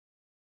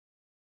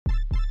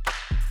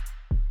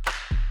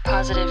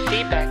Positive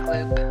feedback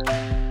loop. 3,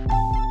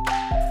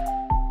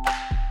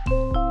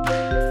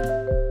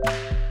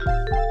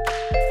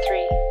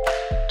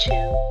 2,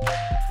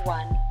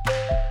 1.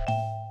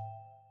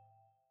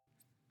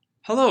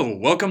 Hello,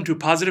 welcome to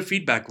Positive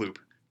Feedback Loop.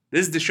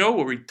 This is the show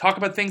where we talk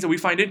about things that we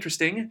find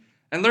interesting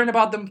and learn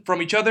about them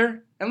from each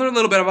other and learn a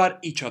little bit about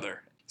each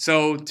other.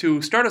 So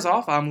to start us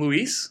off, I'm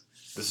Luis.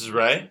 This is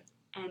Ray.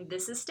 And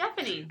this is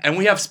Stephanie. And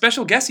we have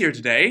special guests here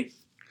today.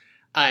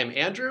 I'm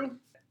Andrew.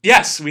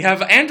 Yes, we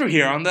have Andrew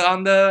here on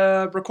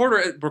the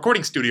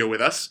recording studio with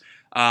us.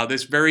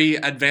 This very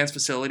advanced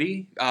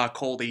facility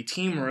called a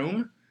Team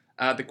Room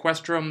at the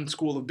Questrom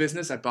School of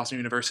Business at Boston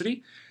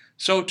University.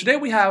 So today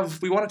we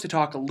wanted to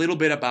talk a little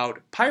bit about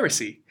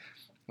piracy.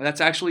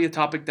 That's actually a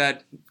topic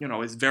that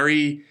is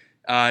very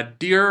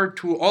dear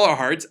to all our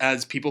hearts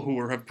as people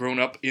who have grown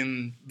up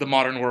in the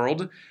modern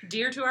world.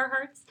 Dear to our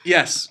hearts?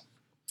 Yes.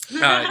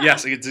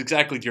 Yes, it's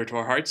exactly dear to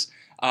our hearts.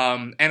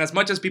 And as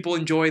much as people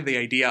enjoy the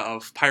idea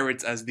of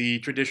pirates as the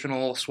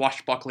traditional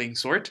swashbuckling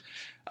sort,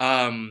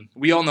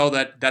 we all know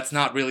that that's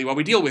not really what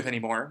we deal with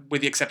anymore,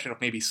 with the exception of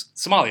maybe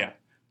Somalia.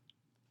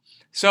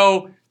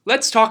 So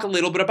let's talk a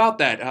little bit about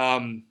that.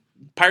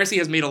 Piracy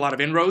has made a lot of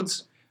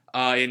inroads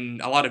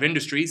in a lot of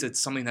industries. It's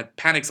something that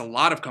panics a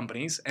lot of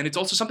companies, and it's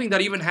also something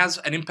that even has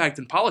an impact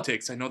in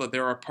politics. I know that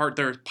there are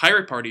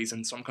pirate parties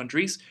in some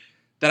countries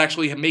that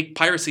actually make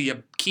piracy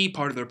a key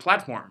part of their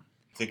platform.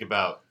 Think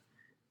about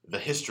the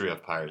history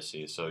of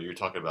piracy. So you're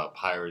talking about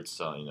pirates,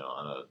 on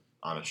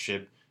a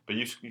ship, but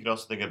you can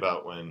also think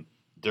about when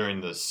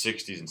during the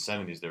 60s and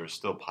 70s there were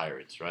still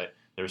pirates, right?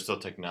 There was still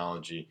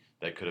technology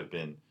that could have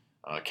been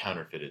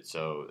counterfeited.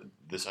 So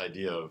this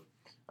idea of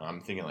I'm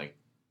thinking like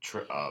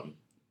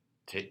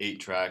 8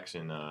 tracks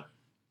and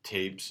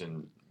tapes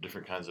and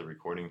different kinds of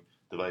recording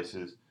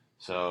devices.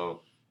 So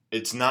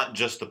it's not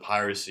just the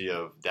piracy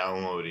of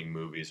downloading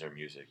movies or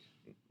music,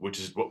 which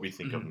is what we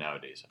think of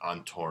nowadays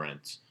on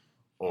torrents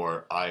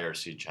or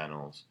IRC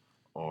channels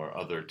or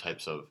other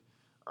types of,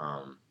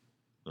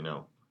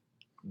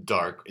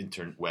 dark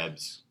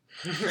interwebs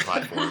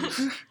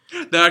platforms.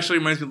 That actually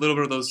reminds me a little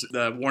bit of those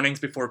warnings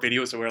before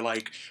videos where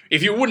like,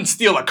 if you wouldn't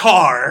steal a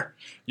car,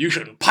 you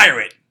shouldn't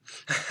pirate.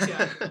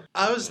 Yeah.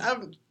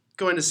 I'm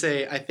going to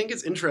say, I think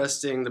it's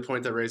interesting the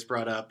point that Ray's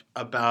brought up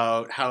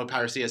about how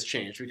piracy has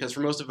changed, because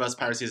for most of us,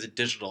 piracy is a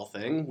digital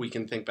thing. We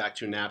can think back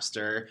to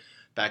Napster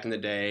back in the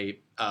day,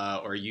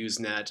 or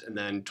Usenet, and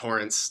then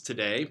torrents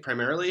today,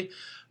 primarily.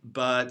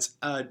 But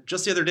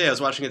just the other day, I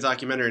was watching a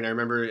documentary, and I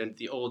remember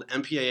the old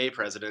MPAA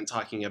president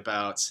talking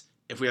about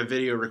if we have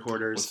video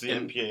recorders. What's the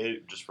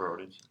MPAA, just for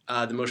audience?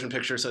 The Motion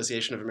Picture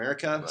Association of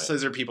America. Right. So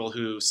these are people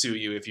who sue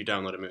you if you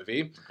download a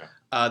movie. Okay.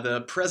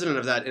 The president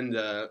of that in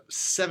the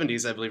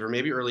 70s, I believe, or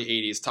maybe early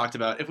 80s, talked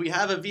about if we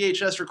have a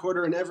VHS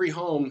recorder in every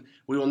home,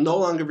 we will no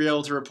longer be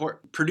able to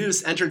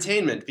produce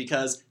entertainment,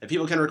 because if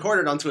people can record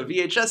it onto a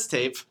VHS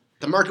tape,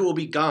 the market will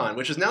be gone,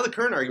 which is now the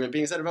current argument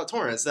being said about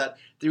torrents, that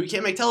we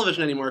can't make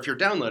television anymore if you're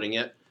downloading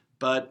it.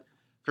 But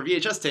for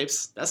VHS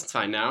tapes, that's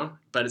fine now.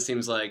 But it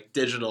seems like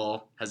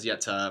digital has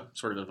yet to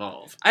sort of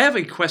evolve. I have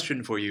a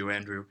question for you,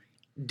 Andrew.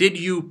 Did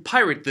you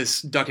pirate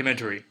this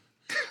documentary?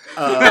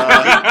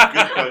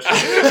 Good question.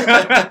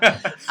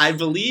 I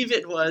believe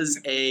it was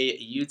a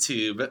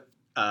YouTube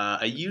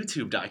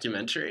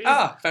documentary.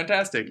 Ah,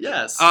 fantastic.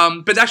 Yes.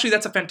 But actually,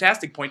 that's a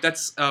fantastic point.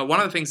 That's one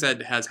of the things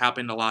that has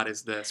happened a lot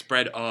is the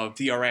spread of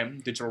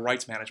DRM, digital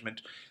rights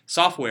management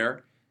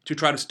software, to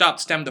try to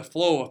stem the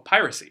flow of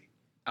piracy.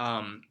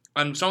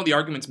 And some of the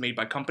arguments made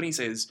by companies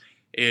is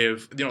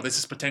if this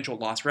is potential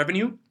lost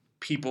revenue,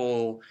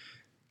 people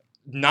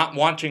not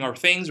watching our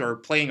things or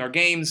playing our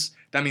games,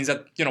 that means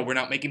that we're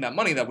not making that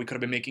money that we could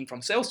have been making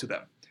from sales to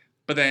them.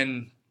 But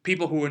then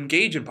people who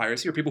engage in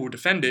piracy or people who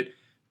defend it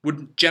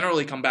would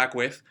generally come back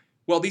with,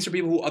 well, these are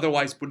people who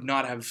otherwise would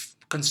not have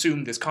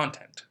consumed this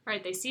content.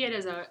 Right, they see it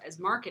as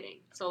marketing.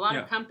 So a lot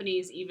of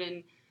companies,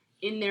 even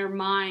in their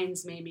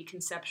minds, maybe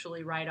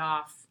conceptually write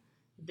off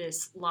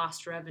this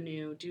lost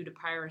revenue due to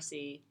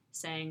piracy,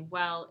 saying,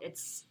 well,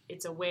 it's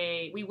a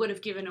way, we would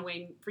have given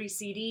away free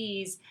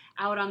CDs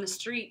out on the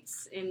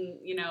streets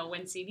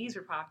when CDs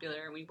were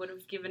popular, and we would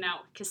have given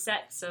out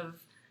cassettes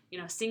of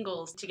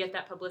singles. To get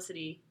that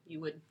publicity,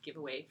 you would give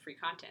away free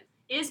content.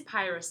 Is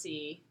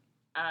piracy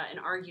an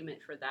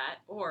argument for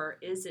that, or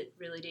is it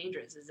really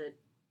dangerous? Is it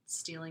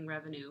stealing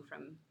revenue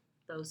from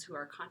those who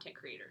are content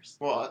creators?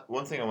 Well,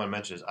 one thing I want to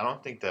mention is I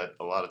don't think that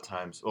a lot of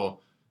times,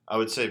 I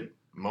would say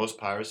most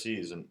piracy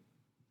isn't,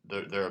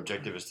 their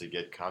objective is to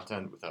get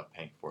content without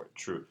paying for it.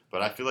 True.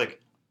 But I feel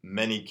like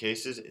many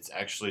cases, it's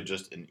actually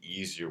just an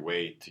easier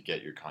way to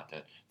get your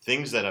content.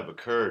 Things that have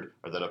occurred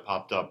or that have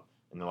popped up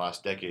in the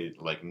last decade,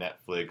 like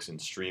Netflix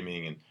and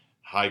streaming and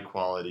high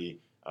quality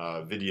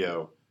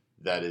video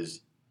that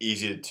is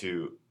easy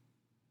to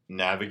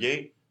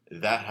navigate,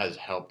 that has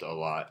helped a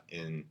lot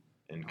in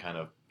kind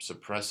of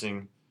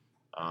suppressing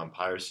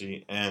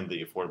piracy, and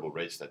the affordable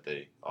rates that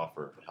they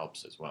offer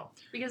helps as well.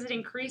 Because it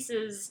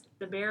increases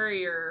the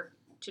barrier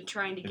to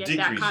trying to get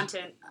that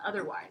content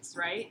otherwise,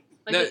 right?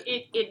 Like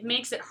it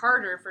makes it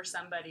harder for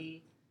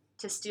somebody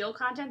to steal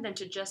content than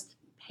to just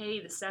pay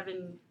the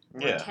 $7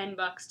 or Yeah.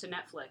 $10 to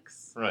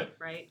Netflix. Right.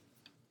 Right?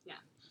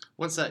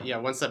 Once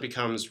that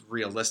becomes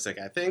realistic,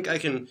 I think I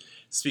can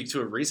speak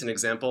to a recent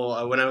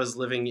example. When I was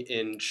living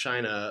in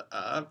China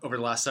over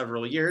the last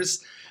several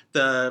years,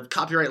 the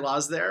copyright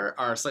laws there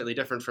are slightly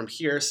different from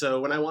here.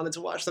 So when I wanted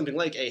to watch something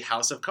like A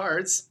House of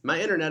Cards,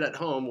 my internet at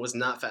home was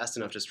not fast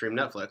enough to stream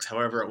Netflix.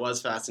 However, it was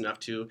fast enough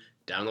to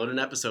download an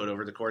episode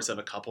over the course of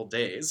a couple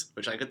days,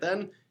 which I could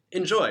then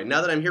enjoy.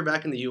 Now that I'm here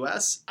back in the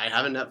US, I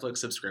have a Netflix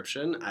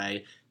subscription.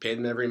 I pay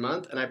them every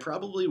month, and I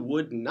probably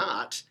would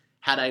not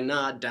had I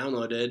not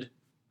downloaded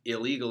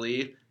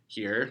illegally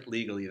here,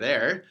 legally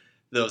there,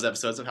 those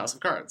episodes of House of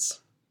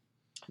Cards.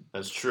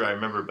 That's true. I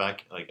remember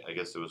back, like, I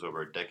guess it was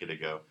over a decade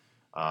ago,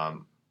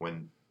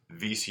 when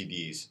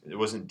VCDs, it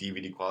wasn't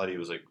DVD quality, it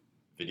was like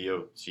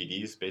video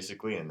CDs,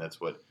 basically, and that's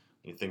what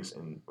he thinks.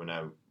 And when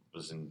I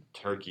was in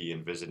Turkey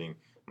and visiting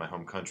my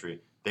home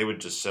country, they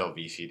would just sell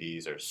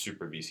VCDs or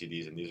super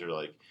VCDs, and these are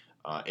like,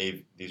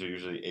 these are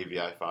usually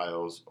AVI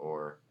files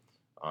or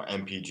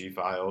MPG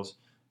files,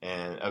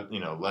 and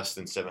less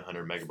than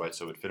 700 megabytes,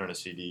 so it would fit on a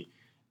CD.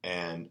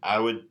 And I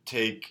would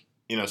take,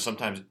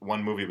 sometimes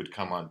one movie would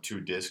come on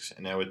 2 discs,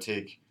 and I would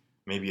take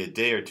maybe a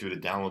day or 2 to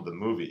download the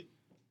movie,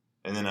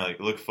 and then I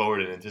look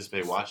forward and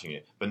anticipate watching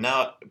it. But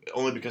now,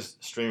 only because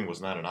streaming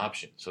was not an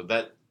option. So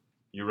that,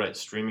 you're right,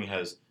 streaming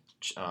has,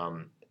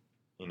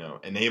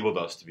 enabled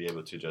us to be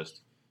able to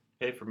just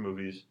pay for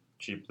movies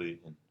cheaply.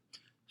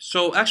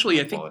 So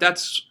actually, I think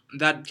Quality.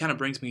 that kind of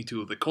brings me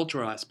to the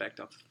cultural aspect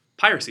of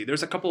piracy.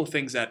 There's a couple of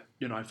things that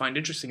I find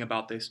interesting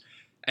about this,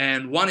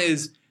 and one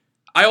is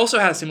I also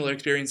had a similar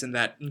experience in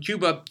that in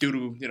Cuba, due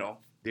to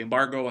the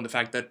embargo and the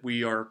fact that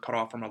we are cut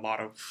off from a lot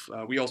of,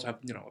 we also have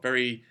a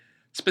very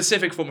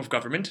specific form of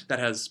government that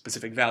has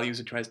specific values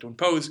it tries to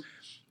impose.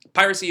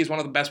 Piracy is one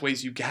of the best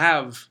ways you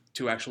have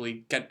to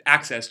actually get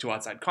access to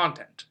outside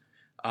content.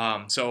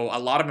 So a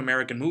lot of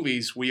American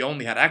movies we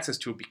only had access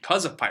to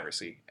because of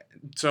piracy.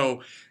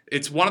 So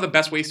it's one of the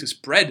best ways to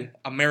spread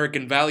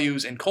American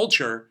values and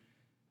culture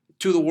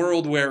to the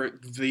world where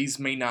these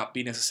may not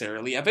be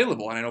necessarily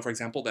available. And I know, for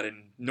example, that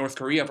in North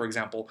Korea, for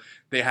example,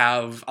 they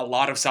have a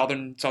lot of South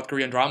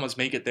Korean dramas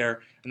make it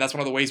there. And that's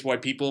one of the ways why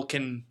people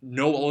can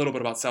know a little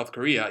bit about South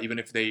Korea, even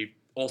if they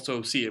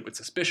also see it with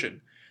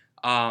suspicion.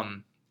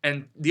 And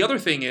the other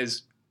thing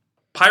is,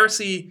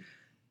 piracy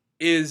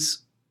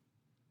is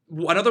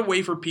another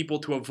way for people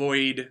to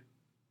avoid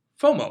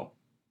FOMO,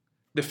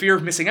 the fear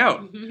of missing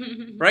out,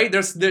 right?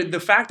 There's the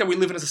fact that we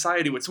live in a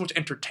society with so much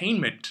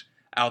entertainment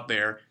out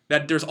there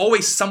that there's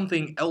always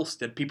something else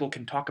that people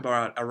can talk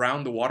about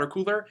around the water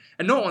cooler,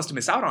 and no one wants to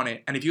miss out on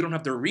it. And if you don't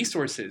have the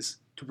resources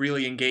to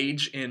really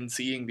engage in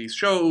seeing these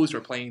shows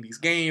or playing these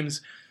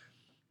games,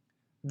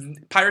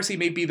 piracy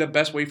may be the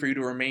best way for you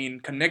to remain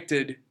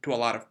connected to a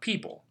lot of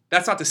people.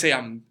 That's not to say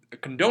I'm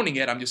condoning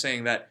it. I'm just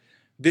saying that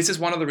this is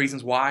one of the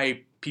reasons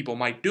why people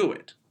might do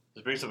it.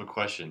 This brings up a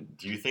question.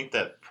 Do you think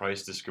that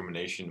price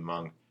discrimination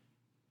among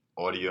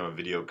audio and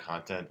video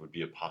content would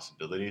be a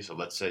possibility? So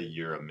let's say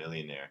you're a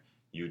millionaire.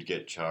 You'd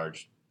get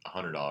charged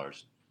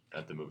 $100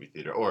 at the movie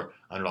theater, or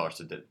 $100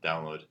 to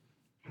download.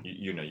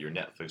 Your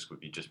Netflix would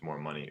be just more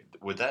money.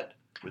 Would that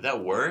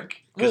work?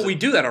 Well, we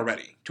do that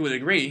already to a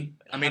degree.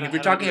 I mean, if we're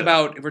talking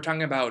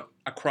about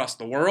across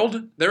the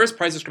world, there is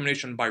price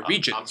discrimination by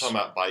regions. I'm talking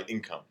about by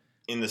income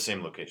in the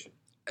same location.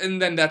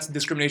 And then that's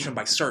discrimination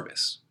by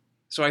service.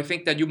 So I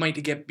think that you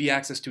might be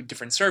access to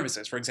different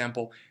services. For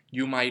example,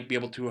 you might be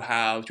able to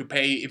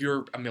pay if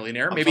you're a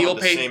millionaire. Maybe you'll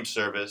pay the same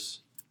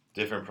service,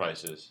 different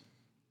prices.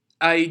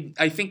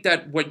 I think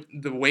that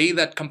the way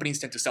that companies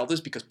tend to sell this,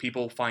 because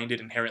people find it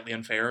inherently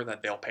unfair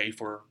that they'll pay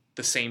for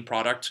the same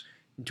product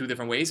in 2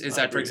 different ways, is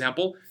that, for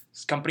example,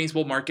 companies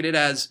will market it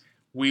as,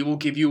 we will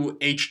give you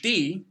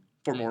HD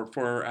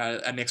for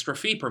an extra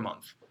fee per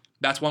month.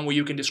 That's one way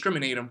you can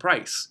discriminate on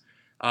price.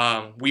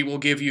 We will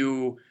give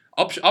you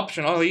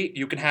optionally,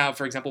 you can have,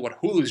 for example, what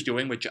Hulu's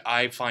doing, which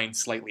I find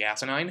slightly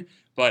asinine,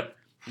 but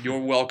you're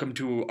welcome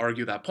to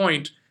argue that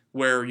point,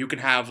 where you can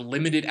have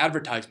limited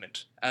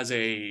advertisement as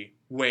a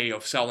way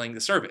of selling the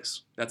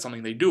service. That's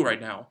something they do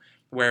right now,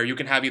 where you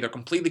can have either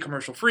completely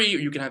commercial free or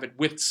you can have it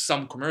with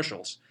some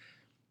commercials.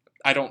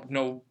 I don't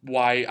know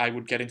why I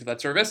would get into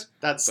that service.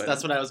 That's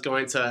what I was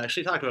going to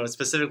actually talk about,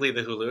 specifically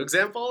the Hulu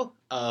example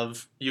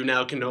of you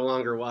now can no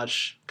longer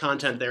watch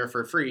content there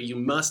for free. You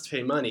must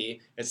pay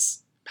money.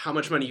 It's how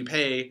much money you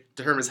pay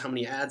determines how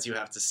many ads you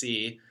have to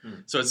see.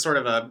 So it's sort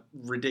of a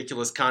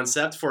ridiculous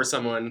concept for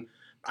someone.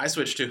 I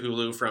switched to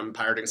Hulu from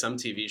pirating some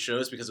TV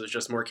shows because it was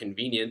just more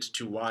convenient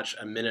to watch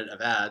a minute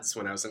of ads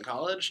when I was in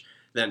college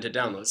than to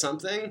download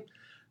something.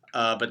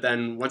 But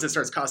then once it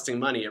starts costing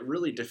money, it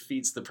really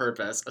defeats the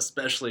purpose,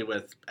 especially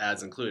with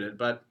ads included.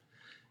 But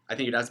I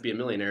think you'd have to be a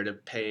millionaire to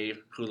pay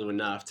Hulu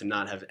enough to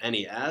not have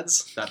any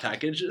ads. That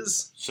package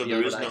is So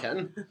there is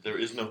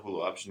no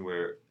Hulu option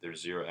where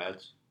there's 0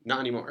 ads? Not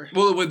anymore.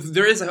 Well,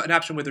 there is an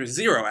option where there's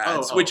 0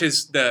 ads, Oh. which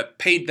is the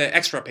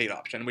extra paid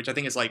option, which I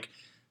think is like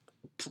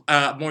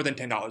more than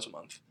 $10 a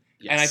month.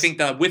 Yes. And I think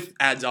the with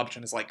ads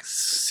option is like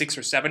 $6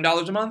 or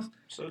 $7 a month.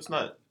 So it's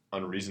not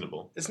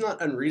unreasonable. It's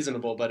not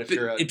unreasonable, but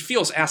It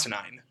feels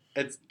asinine.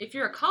 If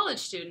you're a college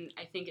student,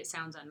 I think it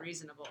sounds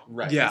unreasonable.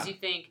 Right. Yeah. Because you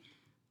think,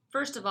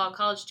 first of all,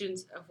 college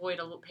students avoid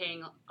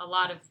paying a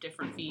lot of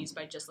different fees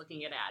by just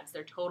looking at ads.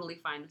 They're totally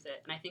fine with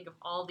it. And I think of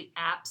all the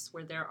apps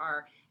where there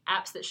are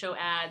apps that show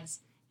ads,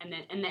 and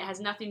that has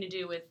nothing to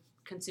do with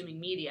consuming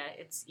media.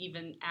 It's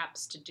even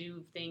apps to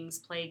do things,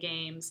 play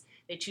games.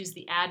 They choose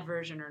the ad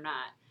version or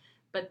not.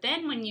 But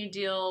then when you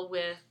deal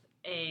with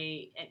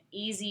an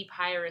easy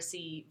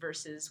piracy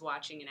versus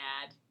watching an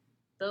ad,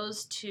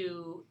 those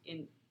two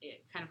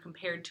kind of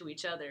compared to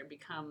each other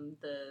become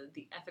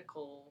the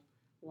ethical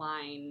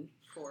line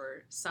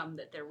for some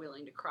that they're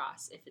willing to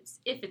cross if it's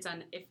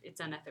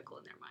unethical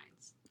in their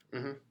minds.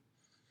 Mm-hmm.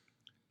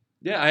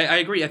 Yeah, I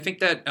agree. I think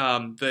that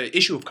the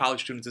issue of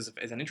college students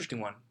is an interesting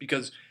one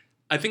because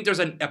I think there's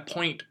a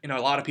point in a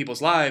lot of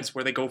people's lives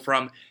where they go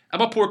from,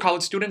 I'm a poor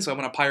college student, so I'm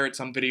going to pirate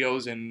some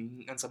videos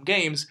and some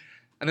games,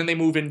 and then they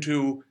move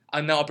into,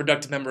 I'm now a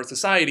productive member of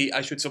society,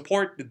 I should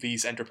support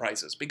these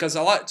enterprises. Because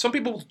some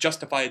people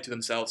justify it to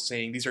themselves,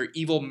 saying these are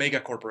evil mega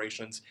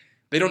corporations,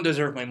 they don't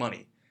deserve my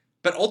money.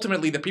 But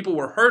ultimately, the people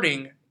we're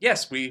hurting,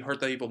 yes, we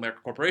hurt the evil mega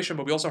corporation,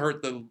 but we also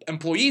hurt the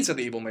employees of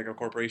the evil mega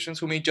corporations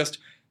who may just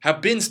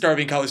have been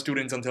starving college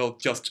students until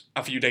just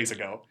a few days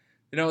ago.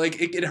 You know,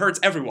 like, it hurts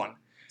everyone.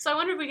 So I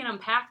wonder if we can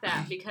unpack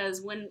that,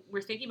 because when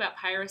we're thinking about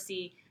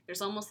piracy,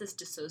 there's almost this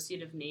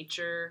dissociative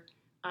nature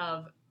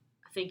of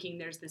thinking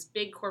there's this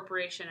big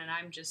corporation and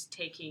I'm just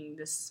taking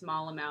this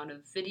small amount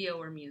of video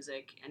or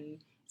music, and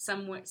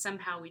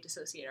somehow we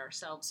dissociate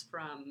ourselves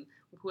from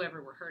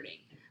whoever we're hurting.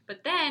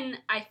 But then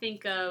I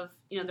think of,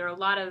 there are a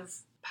lot of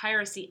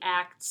piracy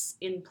acts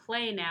in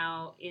play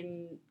now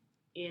in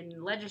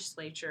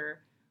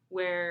legislature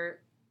where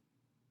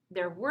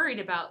they're worried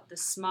about the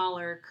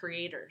smaller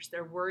creators.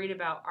 They're worried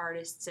about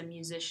artists and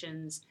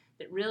musicians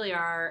that really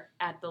are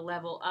at the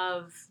level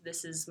of,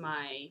 this is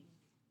my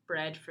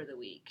bread for the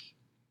week.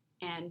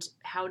 And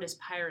how does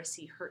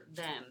piracy hurt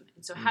them?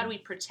 And so how do we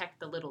protect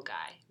the little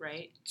guy,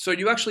 right? So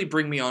you actually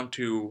bring me on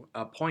to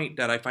a point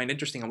that I find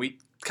interesting, and we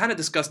kind of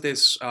discussed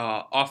this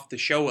off the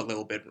show a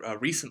little bit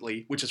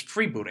recently, which is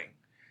freebooting,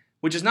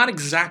 which is not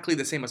exactly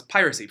the same as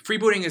piracy.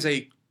 Freebooting is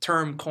a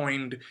term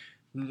coined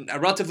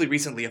relatively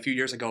recently, a few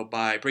years ago,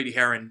 by Brady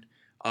Haran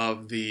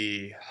of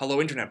the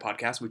Hello Internet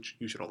podcast, which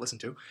you should all listen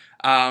to,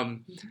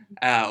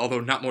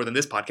 although not more than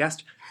this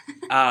podcast.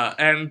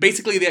 And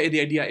basically the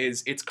idea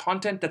is it's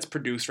content that's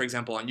produced, for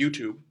example, on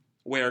YouTube,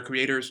 where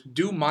creators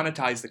do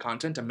monetize the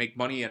content and make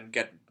money and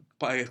get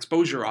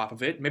exposure off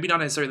of it. Maybe not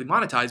necessarily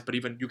monetize, but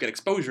even you get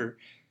exposure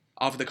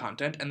of the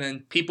content. And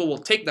then people will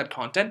take that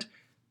content,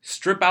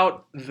 strip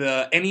out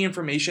any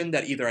information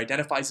that either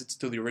identifies it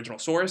to the original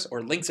source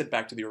or links it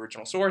back to the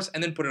original source,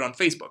 and then put it on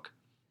Facebook.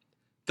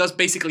 Thus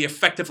basically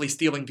effectively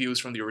stealing views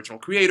from the original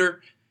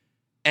creator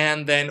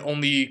and then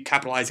only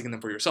capitalizing on them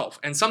for yourself.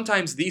 And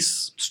sometimes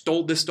this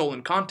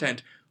stolen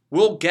content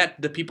will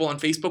get the people on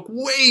Facebook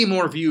way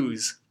more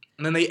views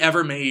than they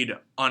ever made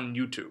on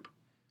YouTube.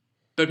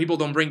 But people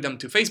don't bring them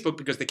to Facebook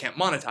because they can't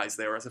monetize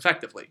there as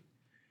effectively.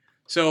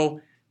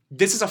 So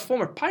this is a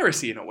form of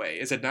piracy in a way,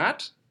 is it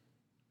not?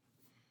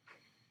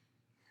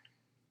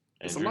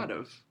 It's a lot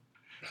of...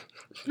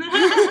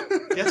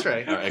 That's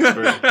right. Our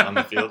expert on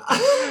the field.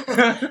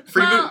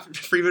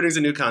 Freebooting is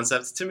a new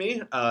concept to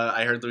me.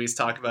 I heard Luis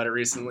talk about it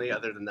recently.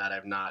 Other than that,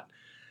 I've not.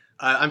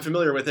 I'm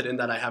familiar with it in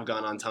that I have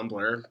gone on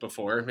Tumblr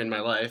before in my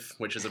life,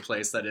 which is a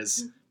place that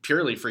is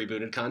purely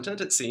freebooted content,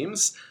 it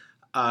seems.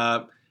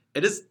 It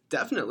is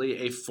definitely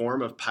a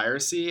form of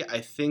piracy.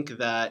 I think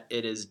that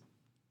it is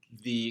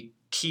the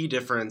key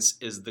difference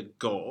is the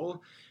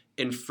goal.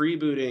 In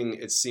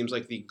freebooting, it seems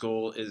like the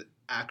goal is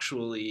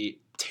actually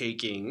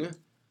taking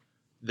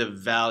the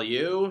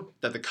value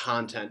that the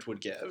content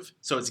would give.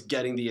 So it's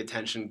getting the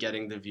attention,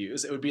 getting the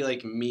views. It would be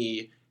like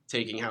me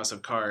taking House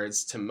of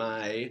Cards to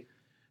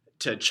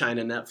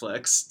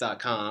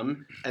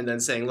ChinaNetflix.com and then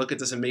saying, look at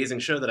this amazing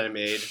show that I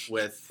made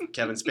with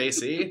Kevin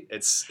Spacey.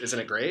 Isn't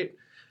it great?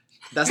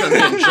 That's not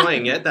me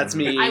enjoying it. That's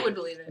me. I would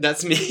believe it.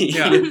 That's me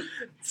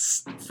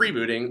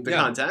freebooting the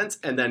content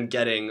and then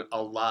getting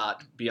a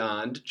lot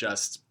beyond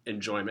just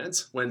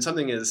enjoyment. When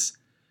something is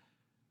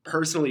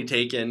personally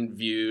taken,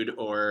 viewed,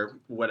 or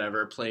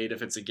whatever, played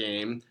if it's a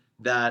game,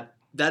 that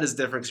is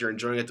different because you're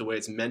enjoying it the way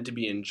it's meant to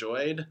be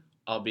enjoyed,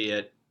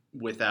 albeit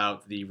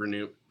without the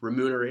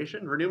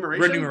remuneration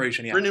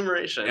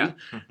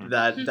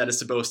that is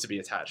supposed to be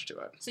attached to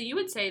it. So you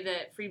would say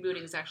that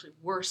freebooting is actually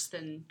worse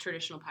than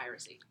traditional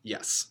piracy?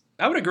 Yes.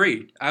 I would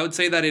agree. I would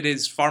say that it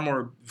is far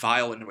more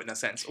vile in a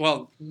sense.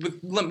 Well,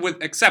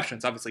 with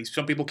exceptions, obviously.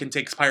 Some people can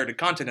take pirated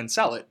content and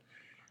sell it,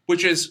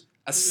 which is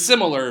a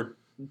similar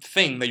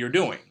thing that you're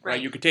doing,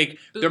 right? You could take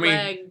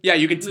bootleg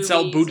you could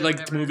sell bootleg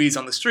whatever. movies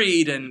on the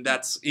street, and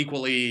that's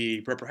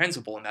equally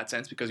reprehensible in that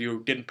sense because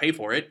you didn't pay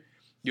for it,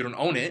 you don't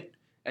own it,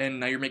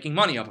 and now you're making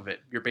money off of it.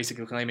 You're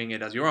basically claiming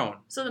it as your own.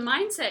 So the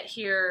mindset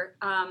here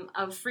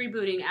of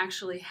freebooting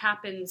actually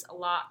happens a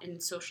lot in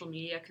social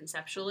media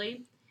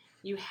conceptually.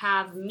 You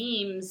have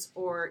memes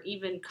or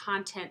even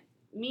content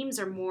memes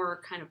are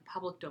more kind of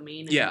public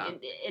domain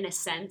in a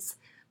sense,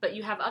 but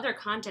you have other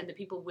content that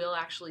people will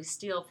actually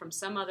steal from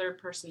some other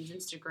person's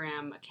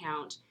Instagram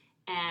account,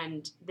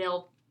 and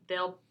they'll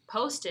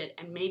post it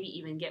and maybe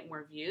even get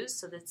more views.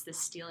 So that's the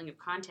stealing of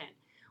content.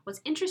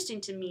 What's interesting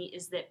to me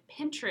is that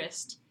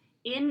Pinterest,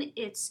 in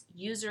its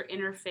user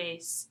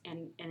interface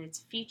and its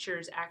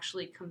features,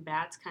 actually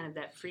combats kind of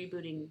that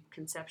freebooting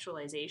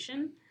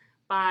conceptualization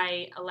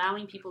by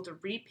allowing people to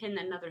repin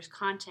another's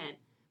content,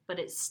 but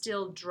it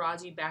still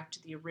draws you back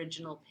to the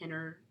original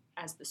pinner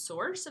as the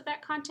source of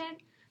that content.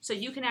 So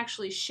you can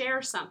actually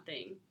share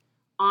something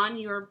on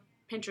your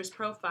Pinterest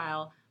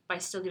profile by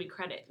still giving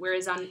credit,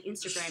 whereas on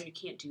Instagram you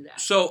can't do that.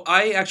 So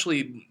I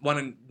actually want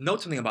to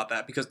note something about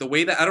that, because the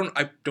way that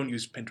I don't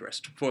use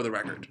Pinterest, for the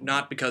record,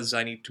 not because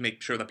I need to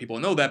make sure that people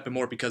know that, but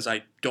more because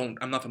I'm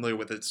not familiar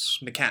with its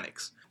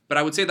mechanics. But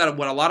I would say that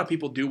what a lot of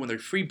people do when they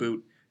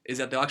freeboot is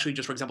that they'll actually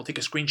just, for example, take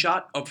a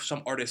screenshot of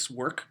some artist's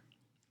work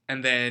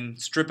and then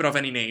strip it of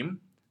any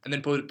name and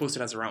then post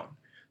it as their own.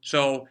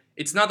 So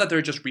it's not that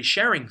they're just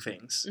resharing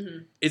things. Mm-hmm.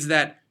 It's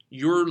that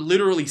you're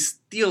literally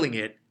stealing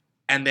it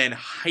and then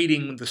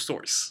hiding the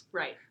source.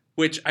 Right.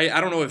 Which I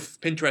don't know if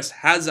Pinterest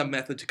has a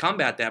method to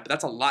combat that, but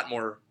that's a lot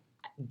more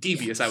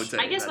devious, I would say.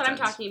 I guess what I'm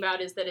talking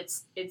about is that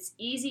it's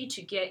easy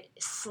to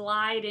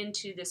slide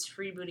into this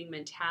freebooting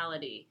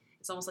mentality.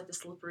 It's almost like the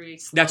slippery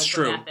slope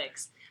of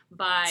ethics.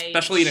 By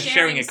especially in a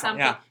sharing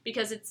account,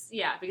 because it's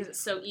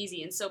so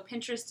easy, and so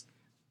Pinterest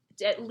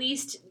at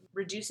least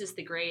reduces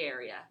the gray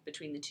area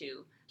between the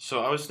two.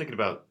 So I was thinking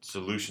about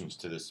solutions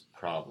to this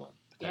problem.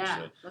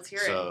 Yeah, let's hear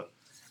it. So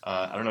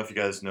I don't know if you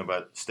guys know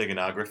about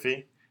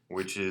steganography,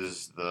 which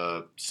is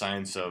the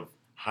science of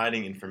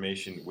hiding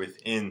information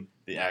within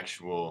the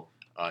actual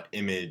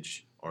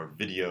image or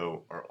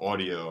video or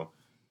audio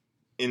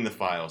in the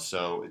file.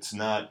 So it's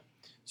not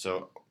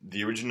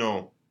the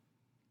original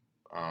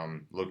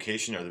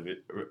location or the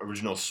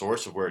original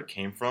source of where it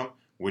came from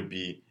would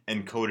be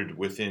encoded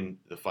within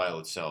the file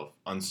itself,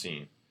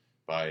 unseen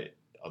by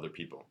other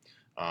people.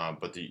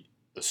 But the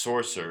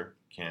sourcer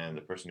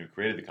the person who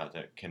created the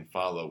content can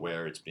follow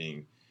where it's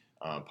being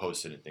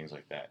posted and things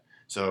like that.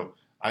 So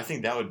I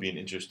think that would be an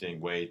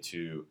interesting way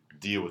to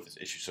deal with this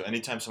issue. So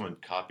anytime someone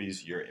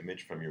copies your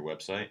image from your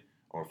website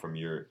or from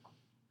your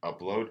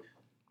upload,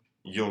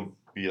 you'll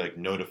be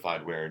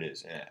notified where it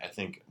is. And I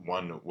think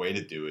one way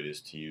to do it is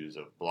to use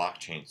a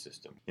blockchain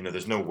system.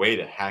 There's no way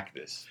to hack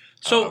this.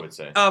 So, I would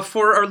say.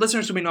 For our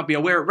listeners who may not be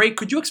aware, Ray,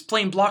 could you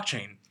explain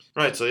blockchain?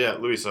 Right. So yeah,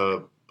 Luis,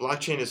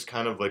 blockchain is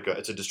kind of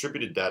it's a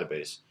distributed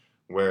database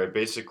where it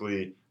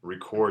basically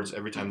records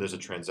every time there's a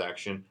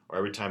transaction or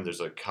every time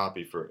there's a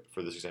copy. For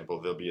this example,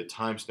 there'll be a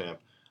timestamp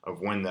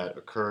of when that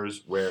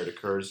occurs, where it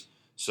occurs.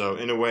 So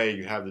in a way,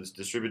 you have this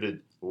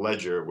distributed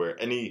ledger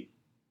where any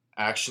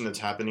action that's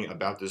happening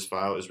about this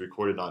file is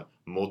recorded on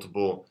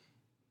multiple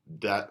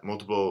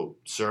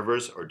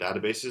servers or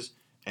databases,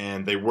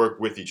 and they work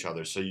with each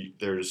other. So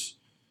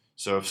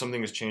if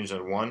something is changed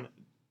on one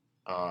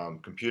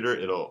computer,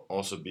 it'll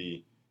also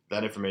be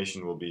that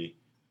information will be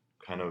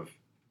kind of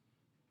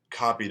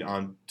copied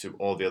onto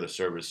all the other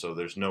servers. So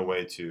there's no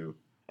way to,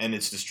 and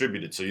it's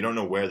distributed, so you don't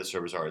know where the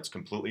servers are. It's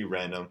completely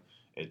random.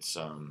 It's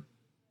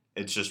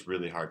just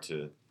really hard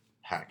to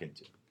hack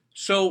into.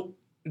 So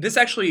this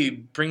actually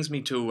brings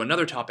me to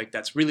another topic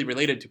that's really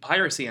related to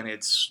piracy, and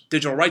it's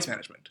digital rights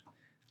management.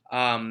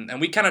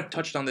 And we kind of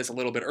touched on this a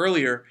little bit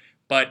earlier,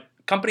 but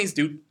companies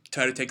do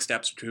try to take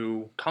steps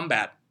to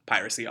combat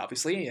piracy,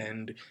 obviously,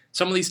 and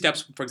some of these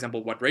steps, for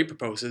example, what Ray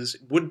proposes,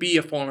 would be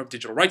a form of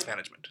digital rights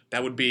management.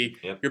 That would be,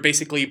 You're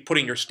basically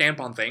putting your stamp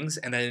on things,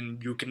 and then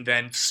you can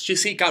then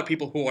seek out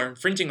people who are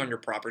infringing on your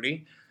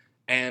property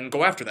and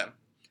go after them.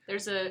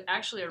 There's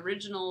actually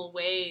original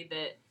way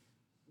that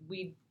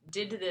we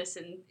did this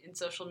in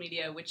social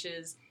media, which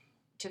is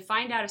to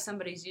find out if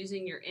somebody's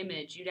using your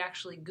image, you'd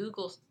actually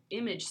Google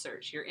image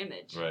search your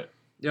image. Right.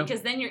 Yep.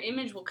 Because then your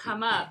image will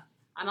come up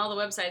on all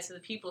the websites of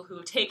the people who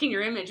have taken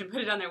your image and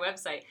put it on their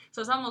website. So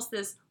it's almost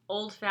this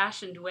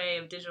old-fashioned way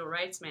of digital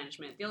rights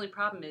management. The only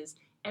problem is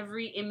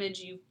every image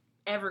you've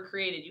ever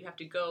created, you have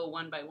to go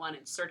one by one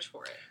and search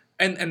for it.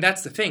 And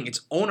that's the thing.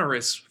 It's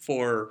onerous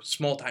for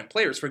small-time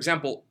players. For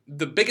example,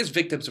 the biggest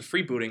victims of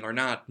freebooting are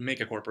not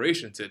mega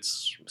corporations.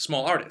 It's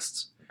small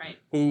artists. Right.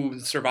 Who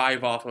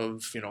survive off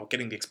of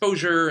getting the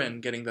exposure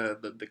and getting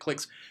the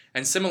clicks.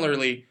 And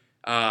similarly,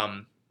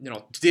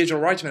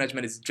 digital rights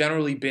management has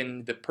generally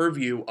been the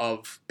purview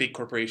of big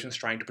corporations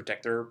trying to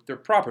protect their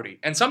property.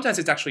 And sometimes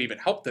it's actually even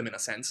helped them in a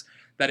sense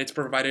that it's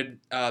provided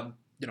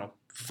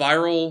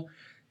viral.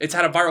 It's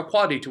had a viral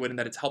quality to it, and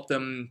that it's helped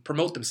them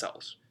promote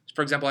themselves.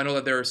 For example, I know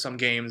that there are some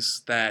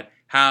games that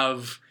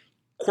have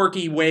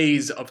quirky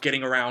ways of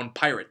getting around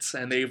pirates,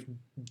 and they've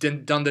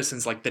done this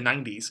since the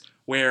 90s,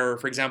 where,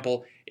 for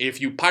example,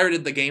 if you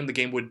pirated the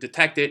game would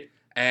detect it,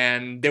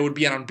 and there would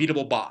be an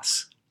unbeatable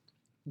boss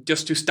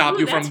just to stop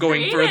you from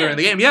going further in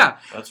the game. Yeah.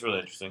 That's really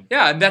interesting.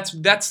 Yeah, and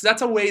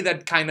that's a way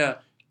that kind of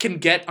can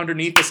get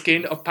underneath the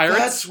skin of pirates.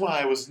 That's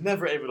why I was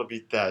never able to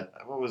beat that.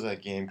 What was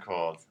that game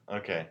called?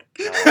 Okay.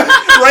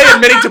 Ray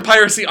admitting to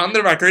piracy on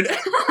the record.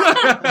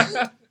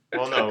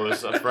 Well, no, it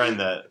was a friend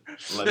that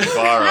let me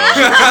borrow.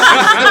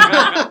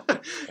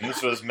 And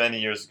this was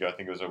many years ago. I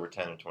think it was over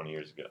 10 or 20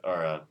 years ago.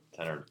 Or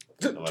 10 or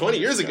 11 20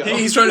 years ago.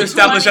 He's trying to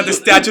establish that the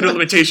statute of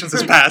limitations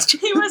has passed.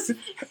 He was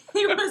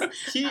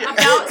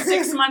about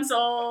 6 months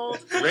old.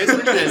 Ray's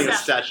understanding of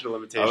statute of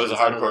limitations. I was a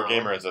I don't hardcore know.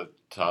 gamer as a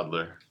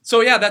toddler.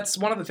 So yeah, that's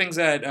one of the things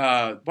that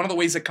one of the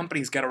ways that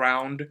companies get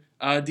around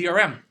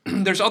DRM.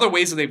 There's other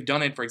ways that they've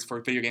done it.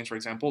 For video games, for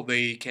example,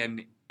 they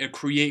can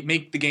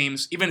make the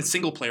games, even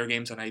single player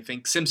games, and I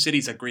think SimCity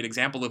is a great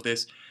example of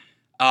this.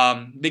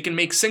 They can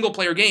make single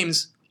player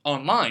games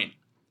online,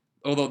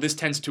 although this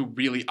tends to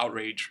really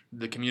outrage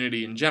the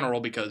community in general,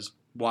 because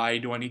why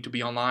do I need to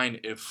be online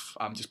if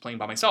I'm just playing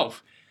by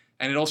myself?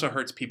 And it also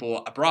hurts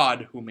people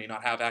abroad who may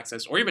not have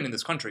access, or even in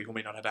this country, who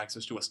may not have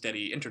access to a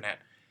steady internet.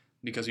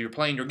 Because you're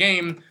playing your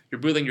game,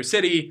 you're building your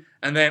city,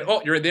 and then,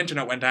 the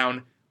internet went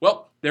down.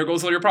 Well, there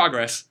goes all your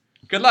progress.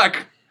 Good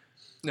luck.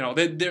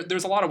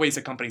 There's a lot of ways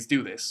that companies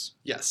do this.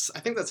 Yes, I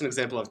think that's an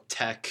example of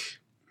tech,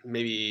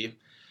 maybe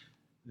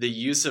the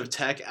use of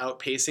tech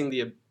outpacing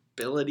the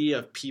ability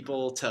of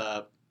people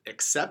to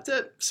accept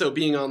it. So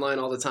being online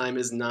all the time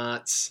is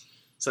not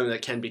something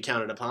that can be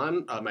counted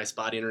upon. My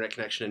spotty internet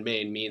connection in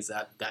Maine means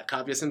that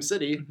copy of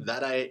SimCity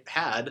that I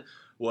had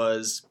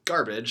was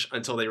garbage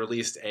until they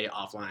released a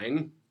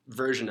offline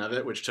version of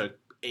it, which took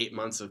 8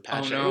 months of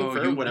patching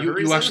for whatever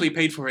reason. You actually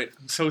paid for it.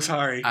 I'm so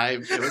sorry.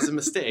 It was a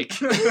mistake.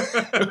 But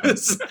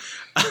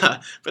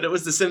it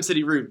was the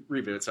SimCity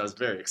reboot, so I was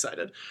very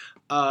excited.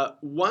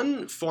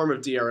 One form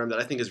of DRM that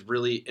I think is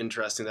really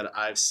interesting that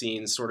I've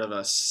seen sort of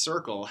a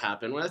circle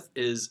happen with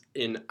is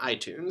in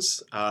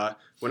iTunes.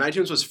 When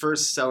iTunes was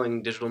first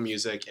selling digital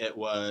music, it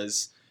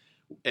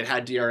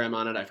had DRM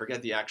on it. I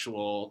forget the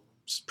actual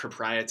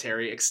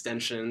proprietary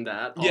extension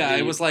that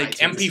it was like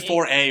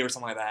MP4A or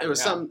something like that. It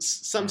was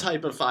some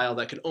type of file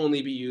that could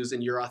only be used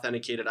in your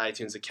authenticated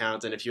iTunes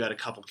account, and if you had a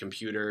couple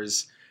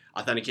computers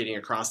authenticating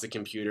across the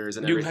computers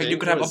and everything, you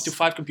could have up to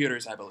 5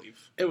 computers, I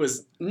believe. It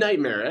was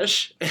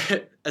nightmarish,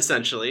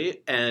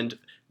 essentially, and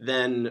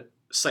then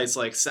sites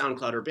like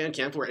SoundCloud or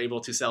Bandcamp were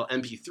able to sell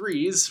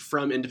MP3s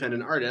from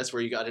independent artists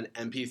where you got an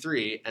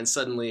MP3, and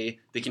suddenly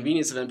the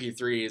convenience of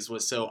MP3s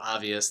was so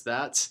obvious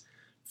that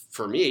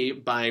for me,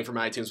 buying from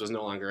iTunes was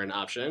no longer an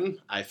option.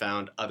 I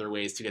found other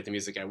ways to get the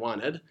music I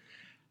wanted.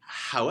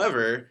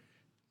 However,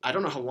 I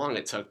don't know how long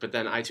it took, but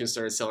then iTunes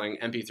started selling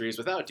MP3s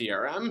without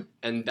DRM,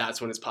 and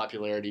that's when its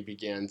popularity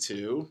began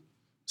to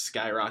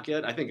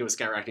skyrocket. I think it was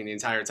skyrocketing the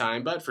entire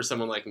time, but for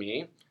someone like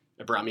me,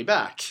 it brought me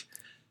back.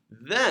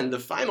 Then the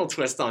final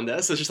twist on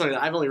this is just something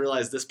that I've only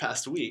realized this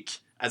past week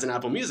as an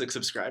Apple Music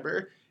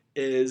subscriber,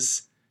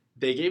 is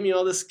they gave me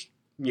all this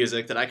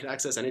music that I could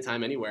access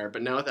anytime, anywhere.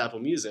 But now with Apple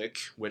Music,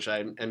 which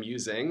I am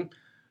using,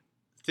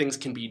 things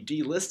can be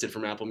delisted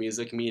from Apple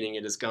Music, meaning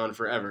it is gone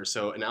forever.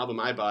 So an album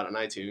I bought on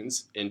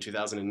iTunes in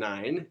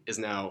 2009 is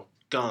now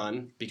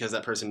gone because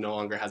that person no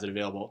longer has it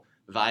available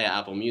via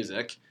Apple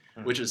Music,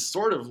 which is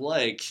sort of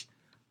like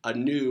a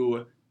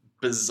new,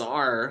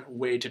 bizarre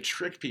way to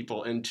trick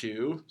people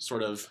into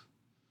sort of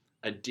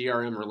a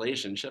DRM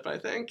relationship, I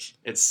think.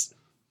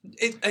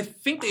 I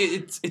think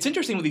it's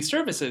interesting with these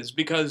services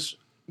because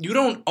you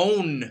don't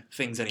own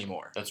things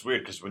anymore. That's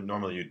weird because when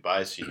normally you'd buy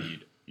a CD,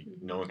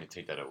 no one could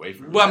take that away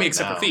from you. Well, I mean,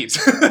 except for thieves.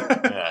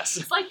 Yes.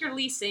 It's like you're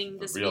leasing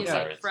this Real music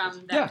pirates.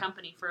 from that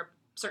company for a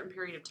certain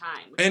period of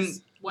time, which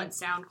is what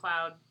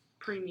SoundCloud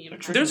Premium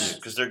does.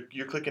 Because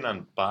you're clicking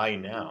on Buy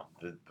Now.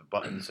 The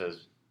button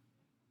says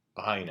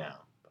Buy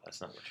Now. But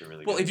that's not what you're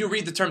really if you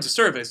read the terms of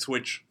service,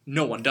 which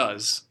no one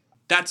does,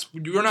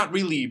 you're not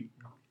really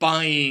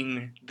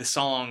buying the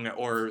song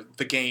or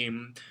the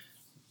game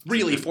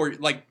really for,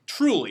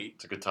 truly.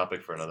 It's a good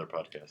topic for another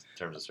podcast, in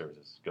terms of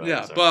services. Go ahead,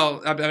 Yeah, sorry.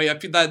 well, I mean, I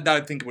feel that I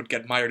think it would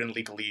get mired in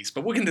legalese,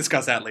 but we can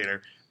discuss that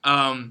later.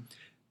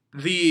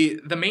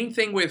 The main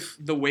thing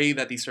with the way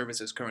that these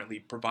services currently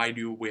provide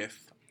you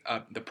with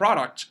the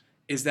product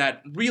is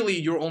that really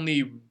you're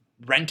only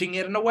renting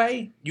it in a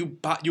way. You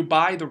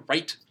buy the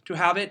right to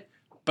have it,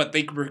 but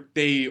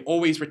they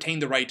always retain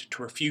the right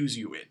to refuse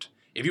you it.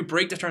 If you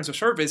break the terms of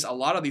service, a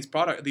lot of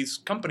these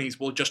companies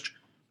will just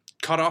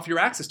cut off your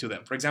access to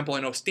them. For example,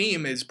 I know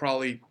Steam is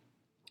probably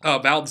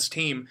Valve's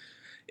Steam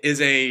is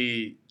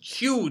a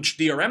huge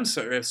DRM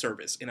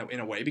service in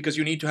a way because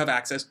you need to have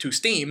access to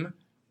Steam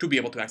to be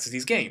able to access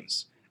these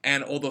games.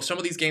 And although some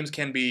of these games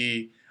can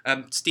be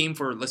Steam,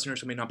 for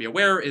listeners who may not be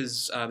aware,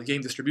 is the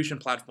game distribution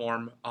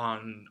platform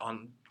on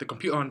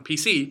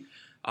PC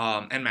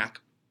and Mac.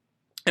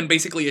 And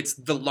basically, it's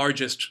the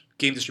largest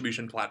game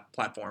distribution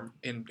platform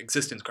in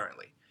existence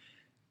currently.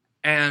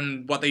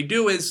 And what they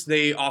do is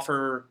they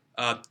offer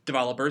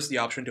developers the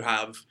option to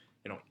have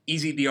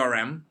easy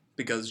DRM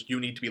because you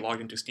need to be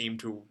logged into Steam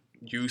to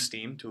use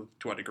Steam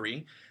to a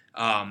degree.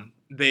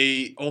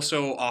 They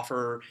also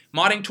offer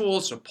modding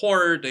tools,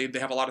 support. They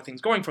have a lot of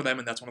things going for them,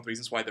 and that's one of the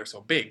reasons why they're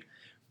so big.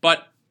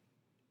 But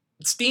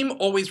Steam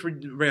always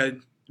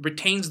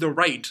retains the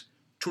right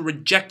to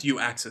reject you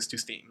access to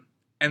Steam,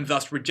 and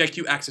thus reject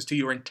you access to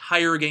your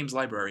entire games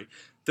library.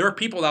 There are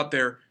people out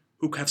there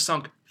who have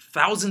sunk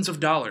thousands of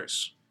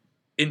dollars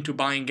into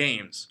buying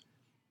games.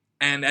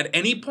 And at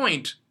any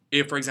point,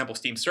 if, for example,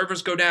 Steam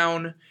servers go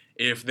down,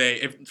 if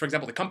for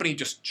example, the company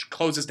just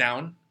closes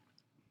down,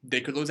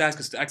 they could lose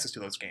access to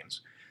those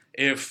games.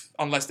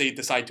 Unless they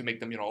decide to make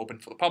them, open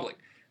for the public.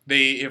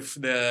 If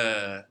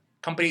the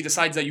company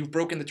decides that you've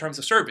broken the terms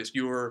of service,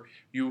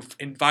 you've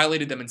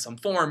violated them in some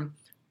form,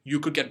 you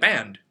could get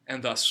banned,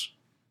 and thus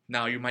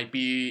now you might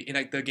be,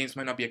 the games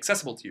might not be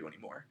accessible to you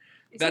anymore.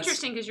 It's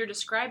interesting because you're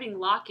describing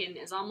lock-in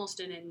as almost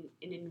an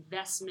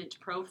investment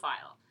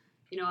profile.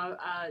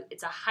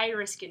 It's a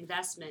high-risk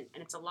investment,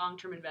 and it's a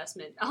long-term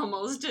investment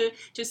almost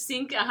to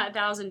sink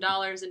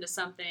 $1,000 into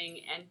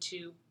something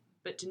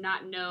but to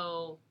not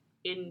know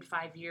in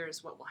 5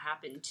 years what will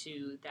happen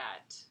to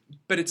that.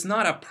 But it's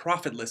not a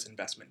profitless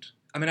investment.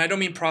 I mean, I don't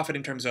mean profit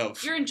in terms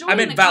of. You're enjoying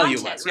the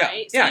valueless, content,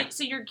 right? Yeah.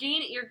 So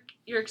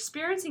you're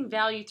experiencing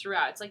value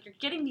throughout. It's like you're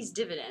getting these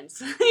dividends,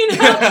 and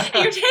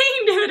you're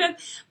taking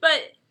dividends,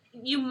 but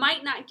you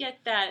might not get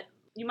that.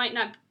 You might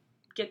not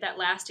get that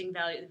lasting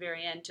value at the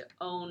very end to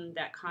own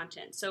that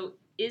content. So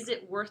is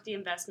it worth the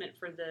investment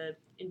for the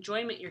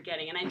enjoyment you're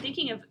getting? And I'm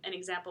thinking of an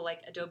example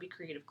like Adobe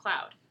Creative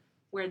Cloud,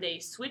 where they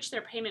switch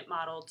their payment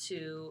model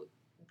to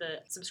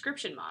the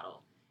subscription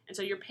model. And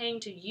so you're paying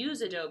to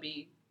use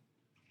Adobe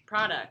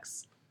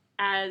products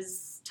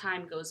as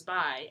time goes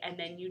by, and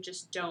then you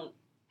just don't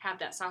have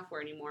that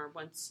software anymore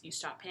once you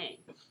stop paying.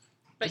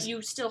 But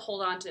you still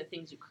hold on to the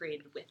things you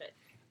created with it.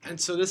 And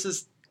so this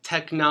is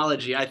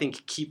technology, I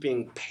think,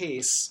 keeping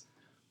pace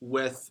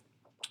with,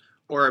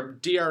 or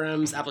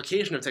DRM's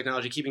application of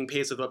technology keeping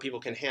pace with what people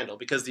can handle,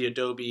 because the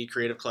Adobe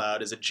Creative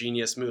Cloud is a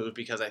genius move,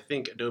 because I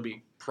think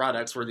Adobe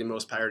products were the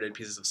most pirated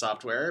pieces of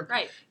software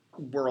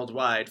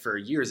worldwide for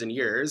years and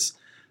years.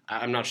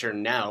 I'm not sure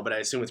now, but I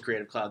assume with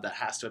Creative Cloud that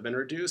has to have been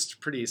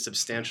reduced pretty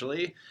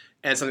substantially.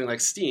 And something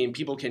like Steam,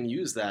 people can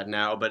use that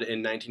now, but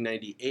in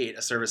 1998,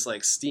 a service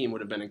like Steam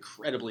would have been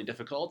incredibly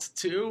difficult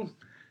to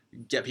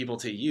get people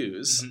to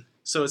use. Mm-hmm.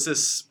 So it's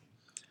this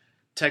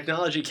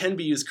technology can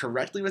be used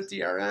correctly with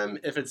DRM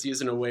if it's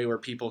used in a way where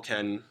people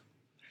can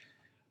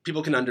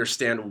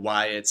understand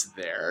why it's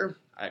there,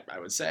 I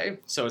would say.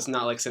 So it's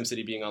not like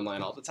SimCity being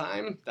online all the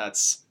time.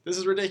 This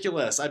is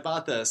ridiculous. I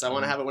bought this. I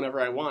want to have it whenever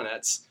I want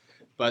it.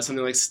 But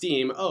something like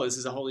Steam, this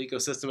is a whole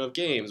ecosystem of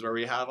games where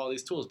we have all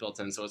these tools built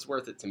in, so it's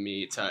worth it to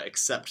me to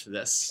accept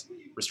this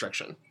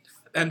restriction.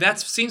 And that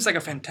seems like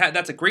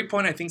that's a great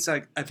point. I think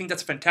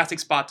that's a fantastic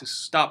spot to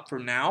stop for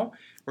now.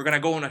 We're going to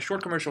go on a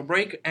short commercial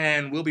break,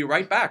 and we'll be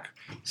right back.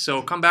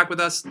 So come back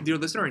with us, dear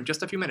listener, in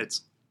just a few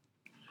minutes.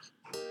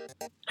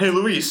 Hey,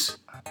 Luis.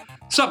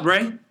 Sup,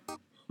 Ray?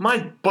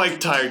 My bike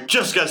tire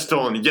just got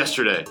stolen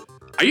yesterday.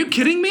 Are you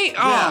kidding me?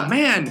 Yeah. Oh,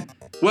 man.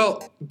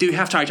 Well, do you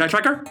have Tire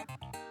Tracker?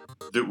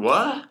 The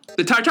what?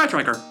 The Tire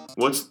Tracker.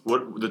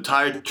 The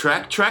tire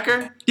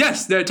tracker?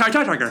 Yes, the Tire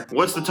Tracker.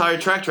 What's the tire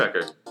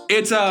tracker?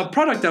 It's a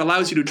product that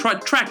allows you to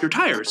track your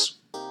tires.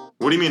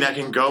 What do you mean I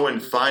can go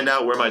and find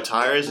out where my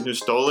tire is and who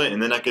stole it,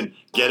 and then I can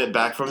get it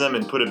back from them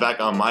and put it back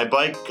on my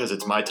bike because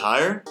it's my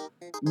tire?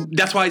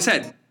 That's why I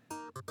said.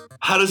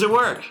 How does it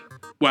work?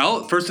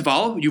 Well, first of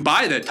all, you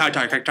buy the Tire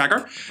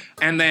Tracker,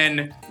 and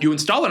then you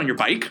install it on your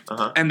bike,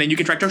 and then you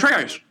can track your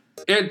tires.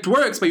 It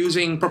works by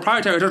using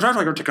proprietary tire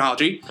tracker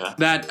technology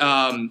that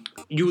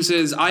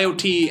uses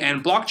IoT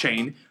and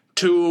blockchain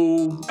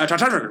to tire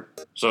tracker.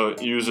 So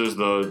it uses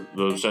the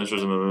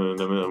sensors and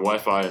the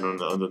Wi-Fi and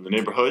the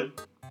neighborhood?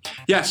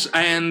 Yes,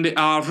 and it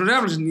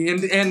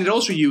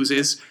also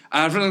uses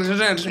and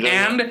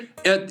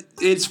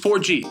it's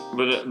 4G.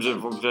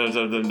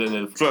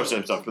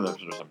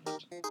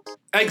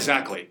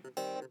 Exactly.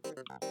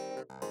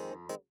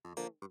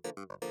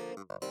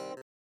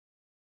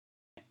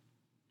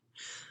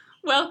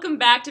 Welcome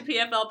back to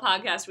PFL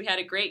Podcast. We had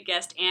a great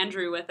guest,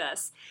 Andrew, with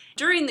us.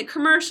 During the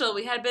commercial,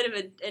 we had a bit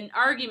of an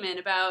argument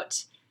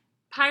about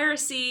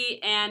piracy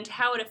and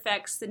how it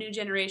affects the new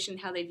generation,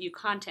 how they view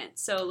content.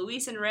 So,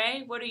 Luis and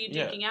Ray, what are you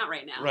duking out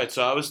right now? Right,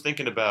 so I was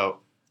thinking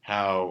about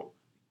how,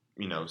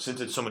 since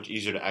it's so much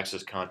easier to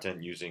access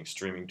content using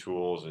streaming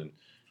tools and,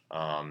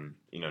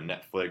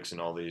 Netflix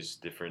and all these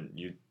different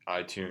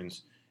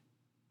iTunes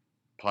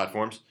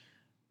platforms,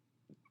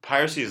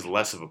 piracy is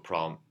less of a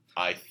problem,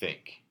 I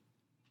think.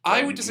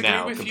 I would disagree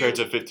now, with you. Compared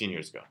to 15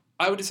 years ago.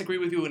 I would disagree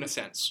with you in a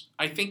sense.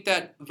 I think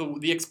that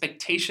the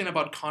expectation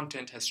about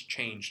content has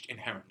changed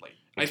inherently.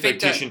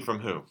 Expectation from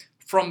who?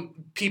 From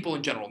people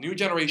in general. New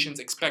generations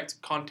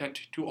expect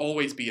content to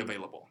always be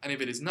available. And if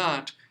it is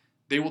not,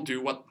 they will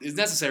do what is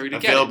necessary to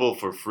get it. Available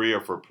for free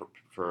or for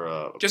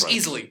just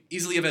price?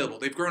 Easily available.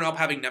 They've grown up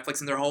having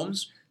Netflix in their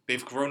homes.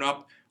 They've grown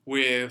up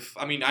with,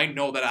 I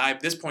know that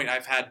at this point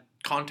I've had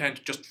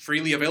content just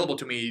freely available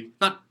to me.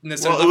 Not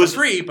necessarily for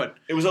free, but...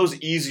 It was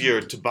always easier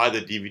to buy the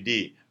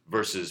DVD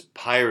versus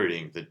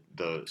pirating the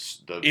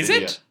Is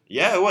video. it?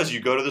 Yeah, it was.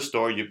 You go to the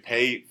store, you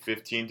pay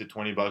 $15 to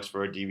 $20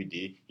 for a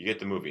DVD, you get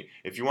the movie.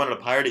 If you wanted to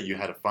pirate it, you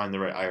had to find the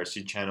right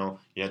IRC channel,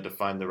 you had to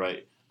find the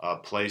right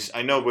place.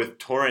 I know with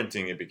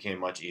torrenting it became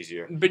much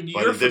easier, But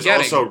you're there's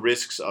forgetting. also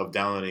risks of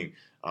downloading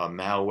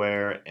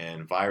malware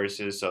and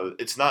viruses, so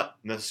it's not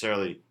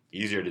necessarily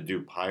easier to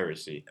do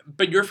piracy.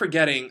 But you're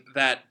forgetting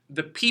that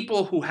the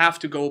people who have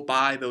to go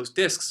buy those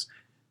discs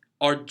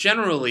are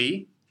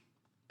generally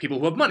people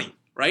who have money,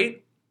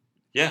 right?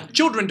 Yeah.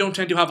 Children don't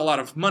tend to have a lot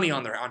of money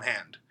on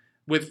hand,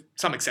 with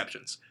some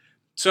exceptions.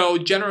 So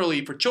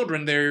generally, for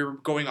children, they're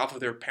going off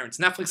of their parents'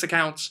 Netflix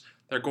accounts.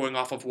 They're going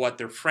off of what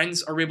their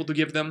friends are able to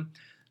give them.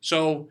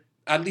 So,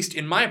 at least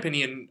in my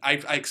opinion, I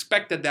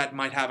expect that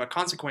might have a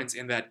consequence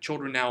in that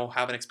children now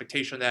have an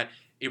expectation that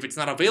if it's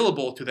not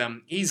available to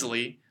them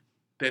easily,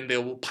 then they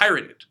will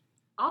pirate it.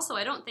 Also,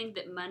 I don't think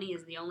that money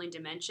is the only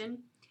dimension.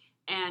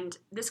 And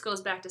this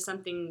goes back to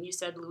something you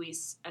said,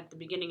 Luis, at the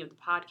beginning of the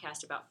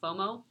podcast about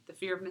FOMO, the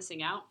fear of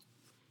missing out.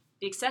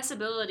 The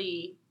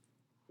accessibility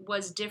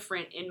was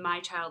different in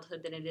my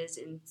childhood than it is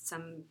in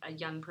a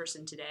young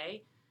person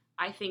today.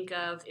 I think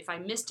of if I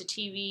missed a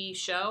TV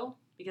show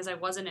because I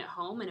wasn't at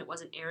home and it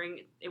was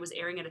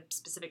airing at a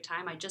specific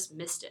time, I just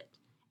missed it.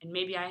 And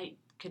maybe I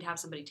could have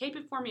somebody tape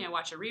it for me, I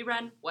watch a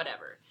rerun,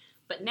 whatever.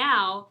 But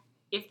now,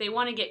 if they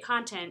want to get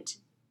content,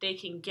 they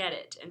can get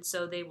it, and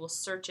so they will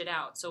search it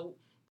out. So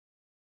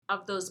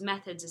of those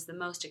methods is the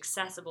most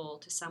accessible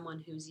to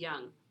someone who's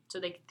young. So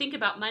they think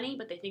about money,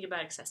 but they think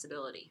about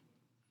accessibility.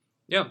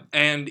 Yeah,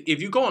 and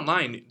if you go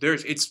online,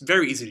 it's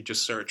very easy to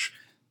just search,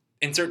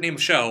 insert name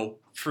of show,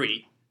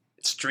 free,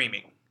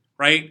 streaming,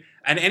 right?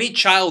 And any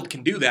child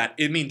can do that.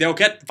 I mean, they'll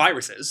get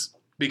viruses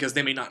because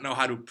they may not know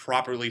how to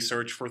properly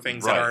search for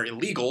things that are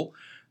illegal.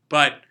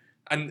 But,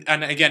 and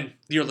again,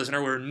 dear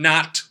listener, we're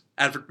not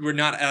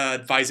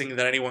advising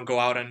that anyone go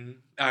out and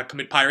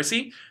commit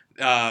piracy.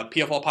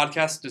 PFL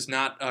Podcast does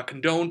not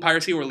condone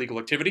piracy or illegal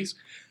activities.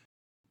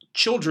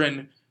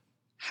 Children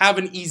have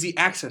an easy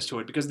access to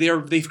it because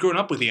they've grown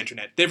up with the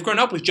internet. They've grown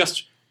up with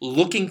just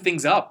looking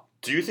things up.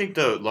 Do you think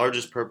the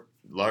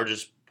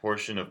largest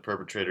portion of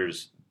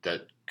perpetrators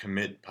that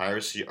commit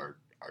piracy are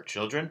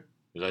children?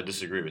 Because I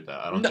disagree with that.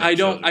 I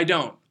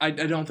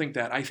don't think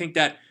that. I think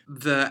that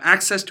the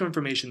access to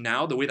information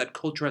now, the way that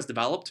culture has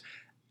developed,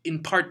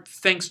 in part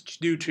thanks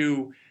due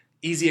to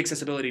easy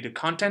accessibility to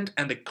content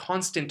and the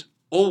constant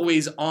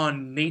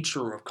always-on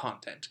nature of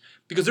content.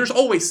 Because there's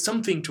always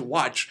something to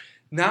watch.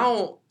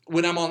 Now,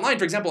 when I'm online,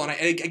 for example, and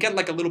I get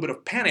like a little bit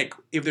of panic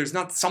if there's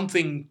not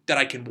something that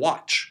I can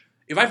watch.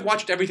 If I've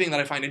watched everything that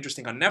I find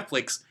interesting on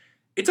Netflix,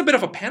 it's a bit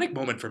of a panic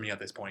moment for me at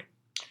this point.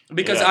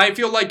 Because I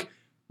feel like,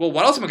 well,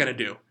 what else am I going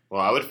to do?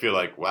 Well, I would feel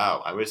like,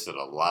 wow, I wasted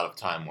a lot of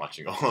time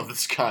watching all of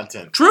this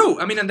content. True.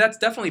 I mean, and that's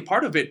definitely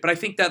part of it. But I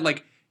think that,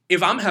 like,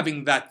 if I'm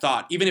having that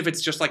thought, even if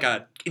it's just like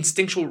a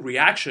instinctual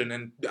reaction,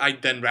 and I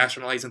then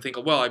rationalize and think,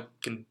 oh, well, I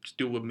can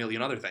do a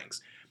million other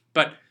things.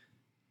 But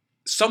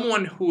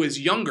someone who is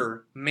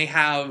younger may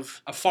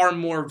have a far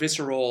more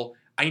visceral,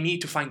 I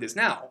need to find this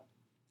now.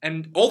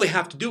 And all they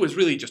have to do is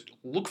really just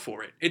look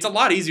for it. It's a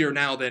lot easier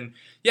now than,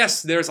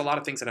 yes, there's a lot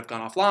of things that have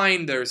gone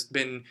offline. There's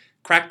been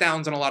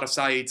crackdowns on a lot of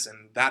sites,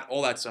 and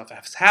all that stuff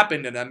has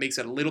happened, and that makes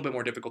it a little bit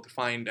more difficult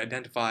to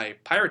identify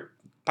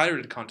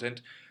pirated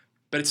content.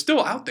 But it's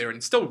still out there, and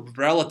it's still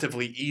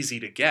relatively easy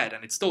to get,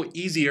 and it's still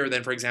easier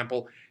than, for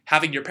example,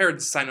 having your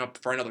parents sign up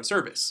for another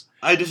service.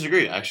 I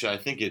disagree. Actually, I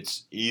think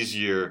it's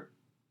easier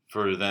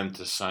for them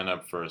to sign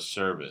up for a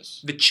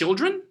service. The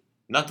children?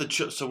 Not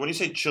the So when you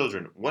say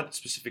children, what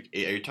specific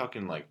age? Are you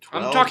talking like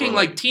 12? I'm talking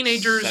like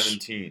teenagers.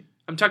 17.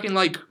 I'm talking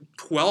like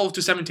 12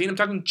 to 17. I'm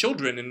talking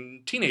children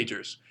and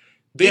teenagers.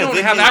 They don't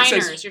have minors.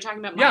 access. You're talking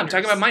about minors. Yeah, I'm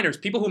talking about minors.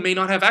 People who may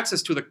not have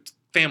access to the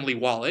family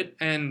wallet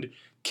and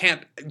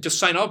can't just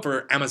sign up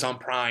for Amazon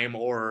Prime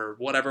or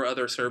whatever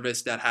other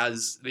service that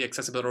has the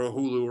accessibility, or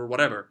Hulu or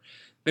whatever.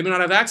 They may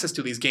not have access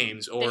to these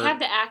games. Or they have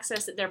the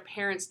access that their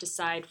parents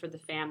decide for the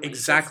family.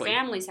 Exactly. So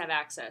families have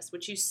access,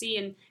 which you see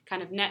in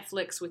kind of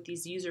Netflix with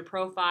these user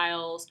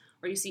profiles,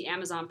 or you see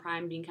Amazon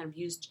Prime being kind of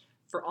used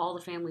for all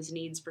the family's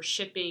needs for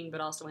shipping, but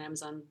also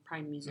Amazon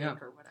Prime Music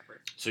or whatever.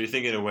 So you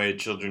think in a way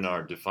children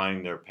are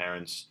defying their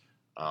parents'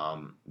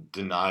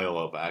 denial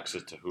of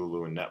access to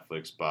Hulu and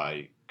Netflix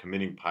by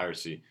committing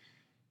piracy.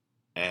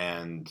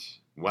 And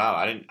wow,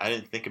 I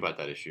didn't think about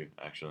that issue,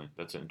 actually.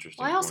 That's an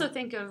interesting point. I also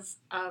point. think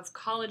of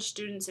college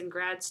students and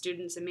grad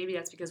students, and maybe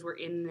that's because we're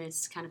in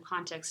this kind of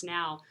context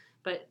now,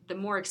 but the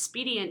more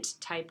expedient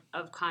type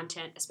of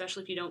content,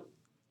 especially if you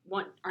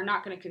are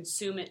not going to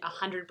consume it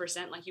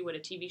 100% like you would a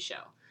TV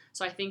show.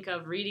 So I think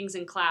of readings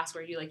in class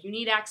where you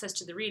need access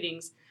to the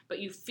readings, but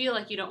you feel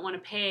like you don't want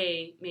to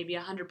pay maybe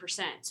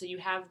 100%. So you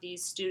have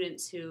these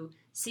students who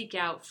seek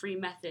out free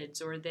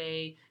methods, or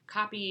they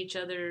copy each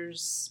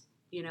other's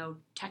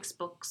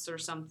textbooks or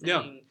something. Yeah.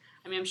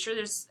 I mean, I'm sure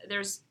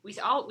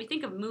we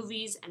think of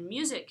movies and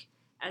music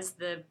as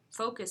the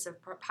focus of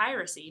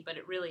piracy, but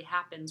it really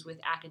happens with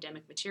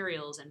academic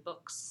materials and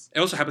books. It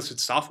also happens with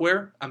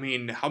software. I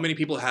mean, how many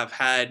people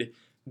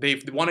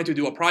they've wanted to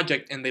do a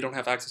project and they don't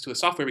have access to the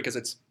software because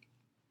it's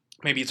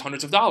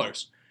hundreds of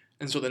dollars.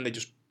 And so then they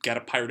just get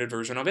a pirated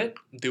version of it,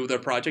 do their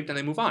project, and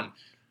they move on.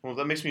 Well,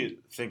 that makes me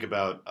think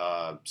about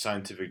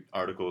scientific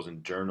articles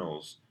and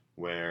journals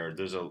where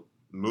there's a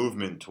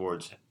movement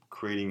towards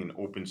creating an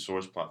open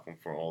source platform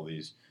for all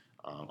these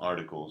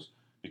articles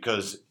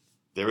because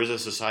there is a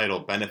societal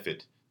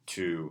benefit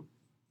to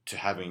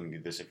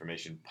having this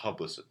information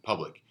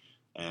public.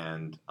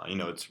 And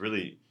it's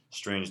really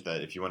strange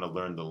that if you want to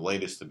learn the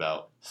latest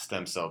about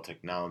stem cell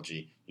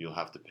technology, you'll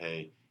have to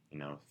pay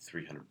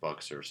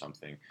 $300 or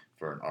something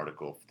for an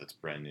article that's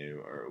brand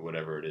new or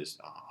whatever it is,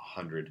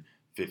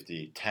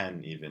 150,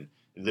 10 even.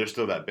 There's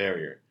still that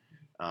barrier.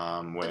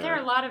 But there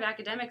are a lot of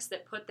academics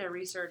that put their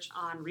research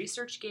on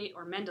ResearchGate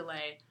or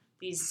Mendeley,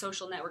 these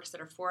social networks that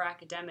are for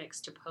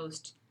academics to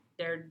post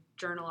their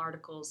journal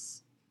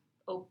articles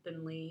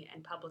openly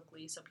and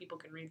publicly so people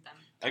can read them.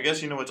 I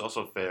guess what's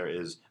also fair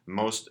is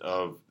most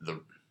of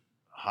the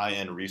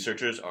high-end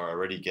researchers are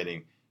already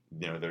getting,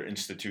 their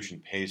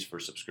institution pays for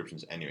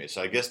subscriptions anyway.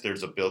 So I guess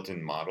there's a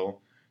built-in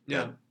model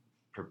that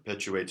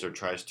perpetuates or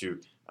tries to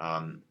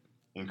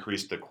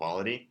increase the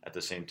quality at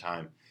the same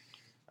time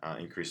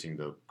increasing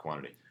the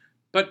quantity.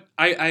 But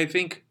I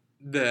think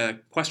the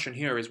question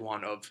here is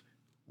one of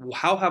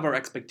how have our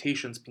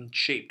expectations been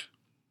shaped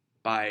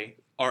by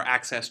our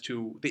access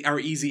to our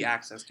easy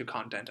access to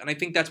content. And I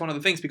think that's one of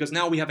the things because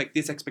now we have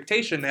this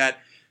expectation that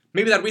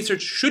maybe that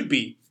research should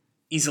be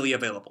easily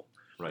available.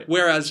 Right.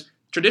 Whereas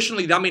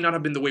traditionally that may not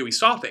have been the way we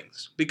saw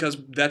things because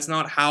that's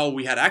not how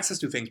we had access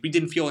to things. We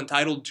didn't feel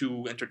entitled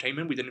to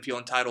entertainment. We didn't feel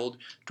entitled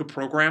to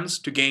programs,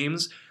 to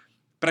games.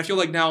 But I feel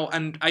like now,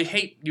 and I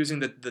hate using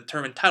the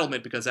term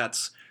entitlement because that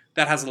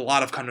has a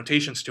lot of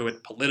connotations to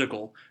it,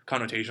 political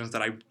connotations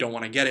that I don't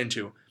want to get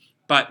into.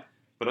 But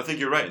I think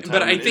you're right.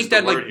 But I think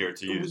that here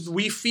to use.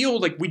 We feel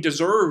like we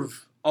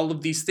deserve all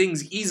of these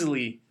things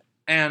easily,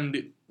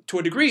 and to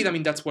a degree, I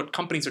mean that's what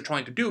companies are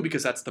trying to do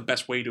because that's the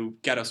best way to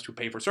get us to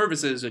pay for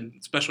services and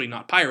especially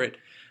not pirate.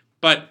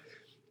 But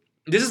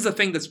this is the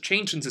thing that's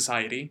changed in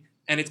society,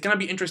 and it's going to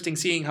be interesting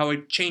seeing how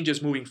it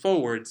changes moving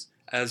forwards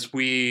as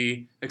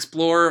we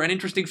explore an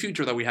interesting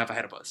future that we have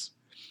ahead of us.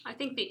 I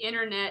think the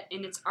internet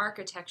in its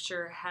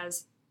architecture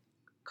has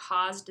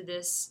caused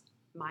this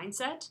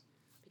mindset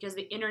because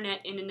the internet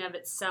in and of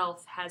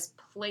itself has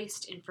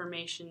placed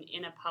information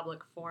in a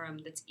public forum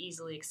that's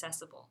easily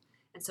accessible.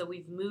 And so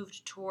we've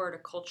moved toward a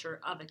culture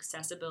of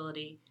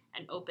accessibility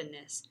and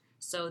openness.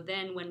 So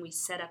then when we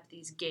set up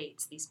these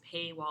gates, these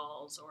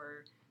paywalls,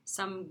 or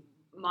some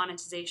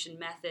monetization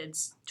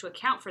methods to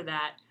account for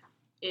that,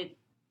 it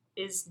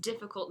is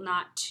difficult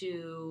not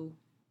to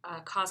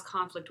cause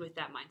conflict with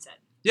that mindset.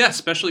 Yeah,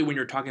 especially when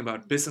you're talking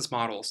about business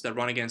models that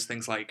run against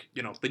things like,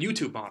 the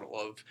YouTube model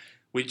of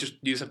you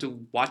just have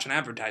to watch an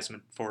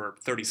advertisement for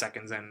 30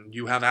 seconds and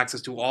you have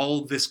access to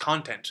all this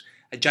content,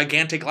 a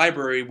gigantic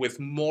library with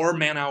more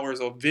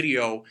man-hours of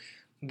video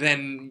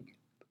than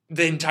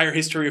the entire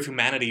history of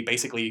humanity,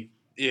 basically,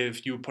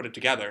 if you put it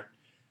together.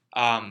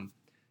 And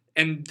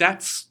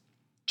that's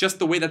just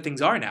the way that things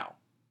are now.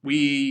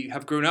 We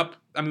have grown up,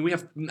 we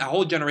have a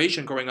whole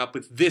generation growing up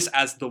with this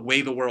as the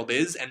way the world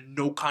is and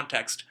no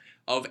context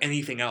of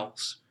anything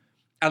else.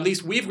 At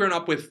least we've grown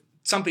up with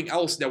something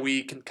else that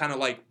we can kind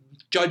of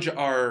judge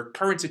our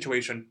current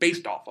situation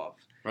based off of.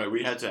 Right,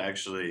 we had to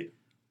actually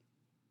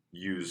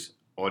use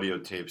audio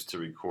tapes to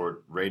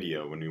record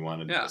radio when we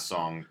wanted a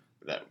song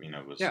that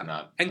was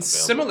not and available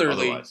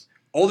similarly, otherwise.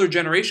 Older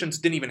generations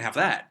didn't even have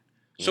that.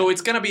 So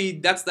it's going to be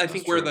that's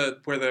think where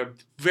the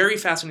very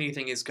fascinating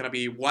thing is going to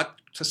be what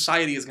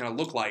society is going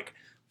to look like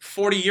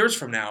 40 years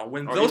from now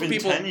when or those even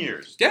people 10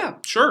 years. Yeah,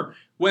 sure.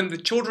 When the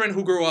children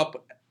who grew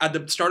up at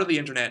the start of the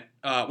internet,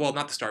 well,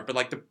 not the start,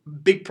 but the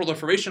big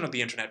proliferation of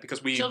the internet, because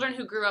children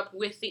who grew up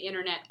with the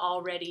internet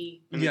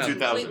already in the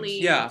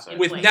 2000s,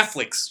 with place.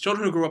 Netflix,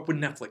 children who grew up with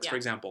Netflix, for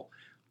example,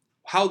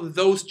 how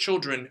those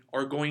children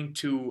are going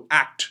to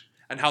act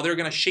and how they're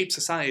going to shape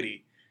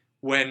society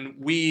when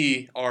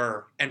we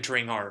are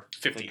entering our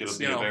 50s. I think it'll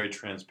be a very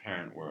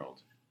transparent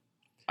world.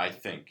 I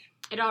think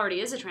it already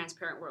is a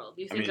transparent world.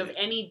 You think of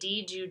any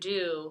deed you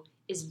do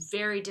is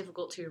very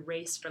difficult to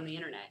erase from the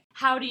internet.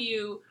 How do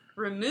you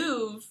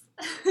remove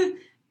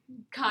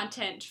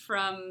content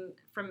from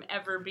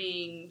ever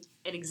being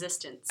in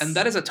existence? And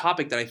that is a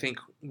topic that I think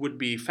would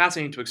be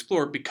fascinating to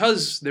explore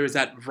because there is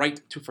that right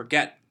to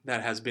forget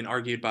that has been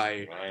argued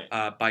by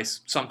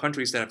some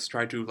countries that have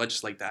tried to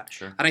legislate that.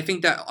 Sure. And I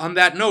think that on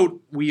that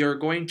note, we are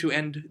going to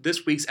end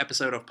this week's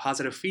episode of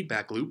Positive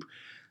Feedback Loop.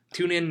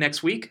 Tune in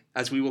next week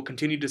as we will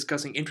continue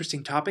discussing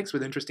interesting topics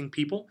with interesting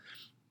people,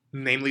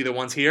 namely the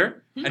ones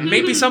here, and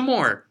maybe some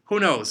more.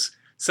 Who knows?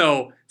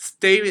 So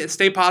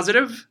stay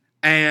positive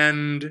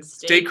and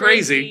stay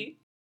crazy.